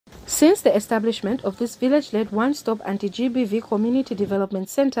Since the establishment of this village-led one-stop anti-GBV community development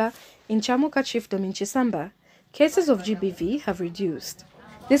center in CHAMUKA chiefdom in Chisamba, cases of GBV have reduced.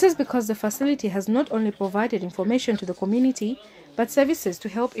 This is because the facility has not only provided information to the community, but services to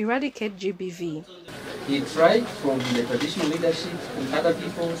help eradicate GBV. He tried from the traditional leadership and other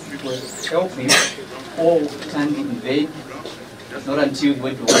people to help him, all turned in vain, not until he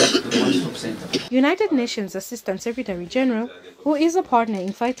went to the one-stop center. United Nations Assistant Secretary General, who is a partner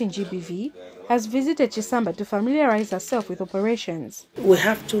in fighting GBV, has visited Chisamba to familiarize herself with operations. We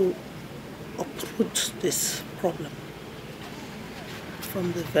have to uproot this problem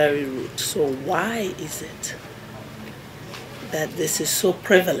from the very root. So why is it that this is so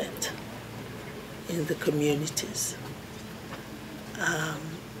prevalent in the communities?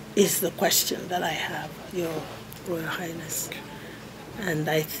 Is the question that I have, Your Royal Highness. And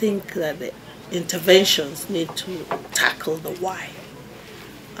I think that the interventions need to tackle the why.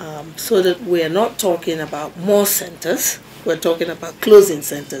 So that we are not talking about more centers, we're talking about closing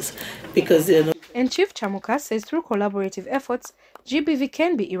centers, because they're not. And Chief CHAMUKA says through collaborative efforts, GBV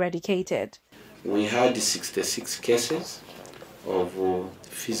can be eradicated. We had 66 cases of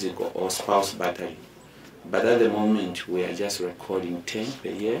physical or spouse battery, but at the moment we are just recording 10 per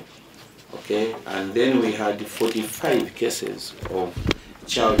year. Okay, and then we had 45 cases of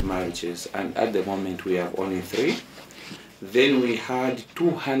child marriages, and at the moment we have only 3. Then we had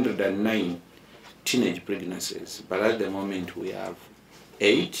 209 teenage pregnancies, but at the moment we have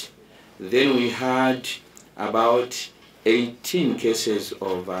 8. Then we had about 18 cases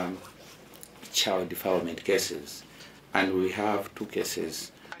of child defilement cases, and we have 2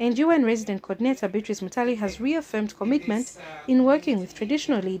 cases. And UN Resident Coordinator Beatrice Mutali has reaffirmed commitment in working with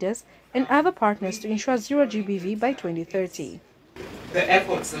traditional leaders and other partners to ensure zero GBV by 2030. The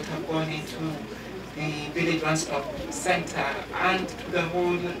efforts that have gone into the Village One-Stop Center and the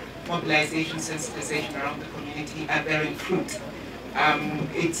whole mobilization, sensitization around the community are bearing fruit.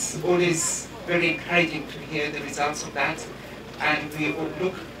 It's always very encouraging to hear the results of that, and we will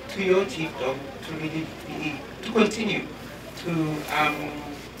look to your chiefdom to really to continue to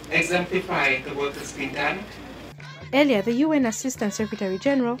exemplify the work that's been done. Earlier, the UN Assistant Secretary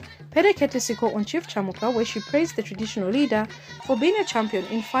General paid a courtesy call on Chief CHAMUKA, where she praised the traditional leader for being a champion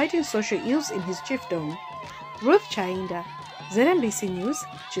in fighting social ills in his chiefdom. Ruth Chayinda, ZNBC News,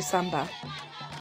 Chisamba.